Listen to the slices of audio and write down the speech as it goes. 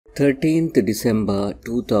13th December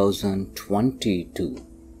 2022,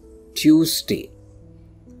 Tuesday.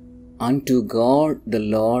 Unto God the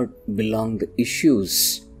Lord belong the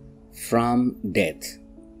issues from death.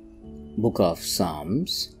 Book of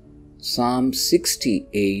Psalms, Psalm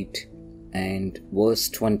 68 and verse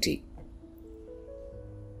 20.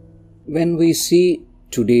 When we see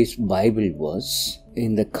today's Bible verse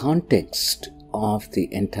in the context of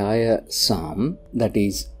the entire psalm, that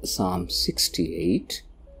is Psalm 68,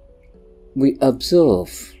 we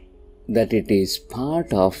observe that it is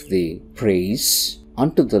part of the praise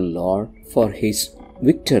unto the Lord for His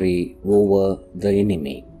victory over the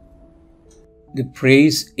enemy. The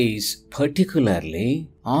praise is particularly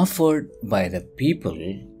offered by the people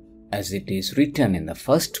as it is written in the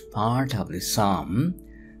first part of the psalm,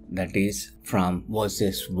 that is from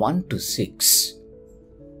verses 1 to 6.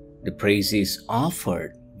 The praise is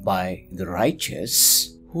offered by the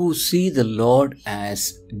righteous who see the Lord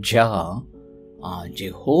as Jah or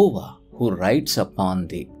Jehovah, who rides upon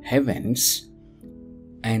the heavens,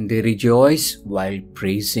 and they rejoice while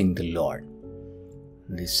praising the Lord.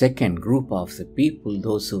 The second group of the people,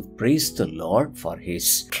 those who praise the Lord for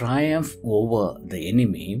His triumph over the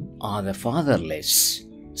enemy, are the fatherless,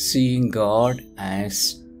 seeing God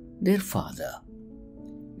as their Father.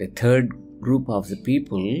 The third group of the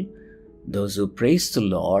people, those who praise the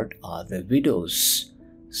Lord, are the widows,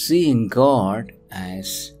 seeing God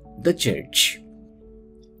as the church.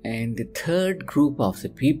 And the third group of the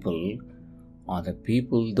people are the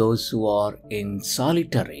people, those who are in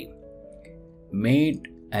solitary, made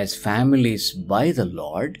as families by the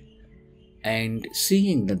Lord, and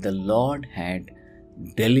seeing that the Lord had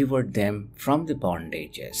delivered them from the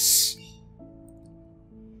bondages.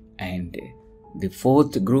 And the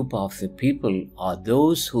fourth group of the people are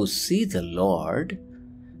those who see the Lord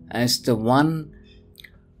as the one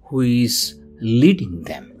who is leading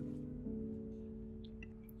them.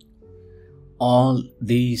 All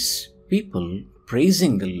these people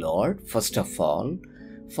praising the Lord, first of all,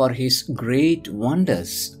 for His great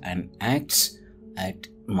wonders and acts at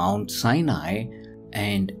Mount Sinai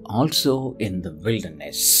and also in the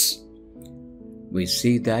wilderness. We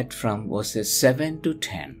see that from verses 7 to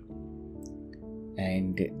 10.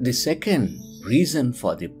 And the second reason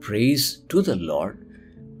for the praise to the Lord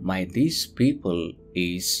by these people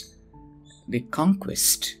is the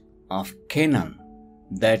conquest of Canaan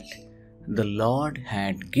that the Lord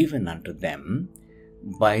had given unto them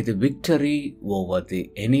by the victory over the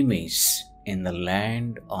enemies in the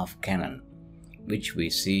land of Canaan, which we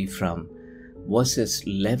see from verses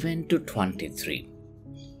 11 to 23.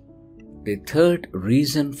 The third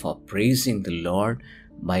reason for praising the Lord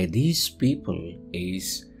by these people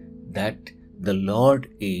is that the Lord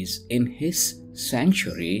is in His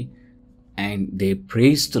sanctuary and they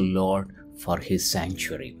praise the Lord for His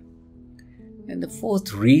sanctuary. And the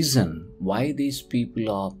fourth reason why these people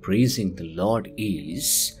are praising the Lord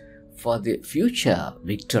is for the future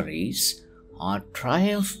victories or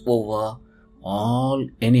triumph over all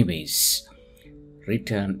enemies,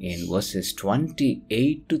 written in verses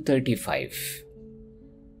 28 to 35.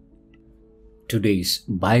 Today's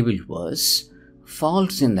Bible verse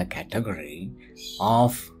falls in the category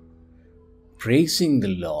of praising the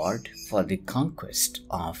Lord for the conquest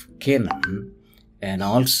of Canaan and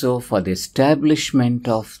also for the establishment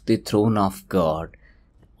of the throne of God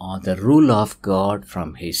or the rule of God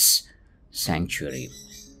from His sanctuary.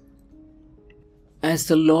 As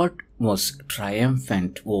the Lord was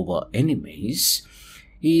triumphant over enemies,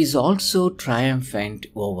 He is also triumphant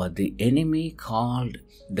over the enemy called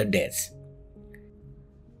the death.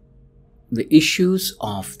 The issues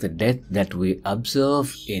of the death that we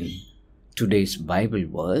observe in today's Bible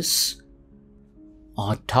verse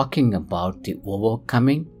are talking about the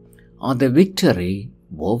overcoming or the victory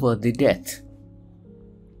over the death.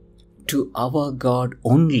 To our God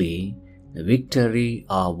only the victory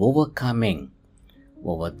or overcoming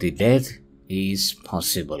over the death is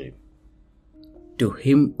possible. To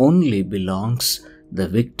Him only belongs the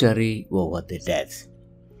victory over the death.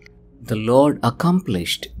 The Lord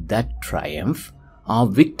accomplished that triumph or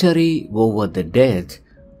victory over the death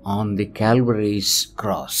on the Calvary's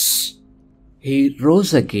cross. He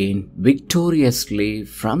rose again victoriously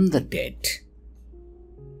from the dead.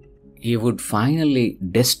 He would finally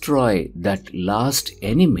destroy that last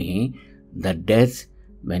enemy, the death,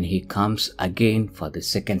 when He comes again for the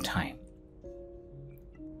second time.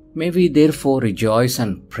 May we therefore rejoice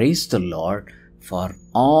and praise the Lord for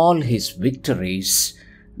all His victories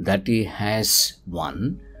that He has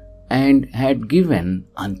won and had given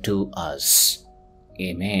unto us.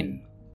 Amen.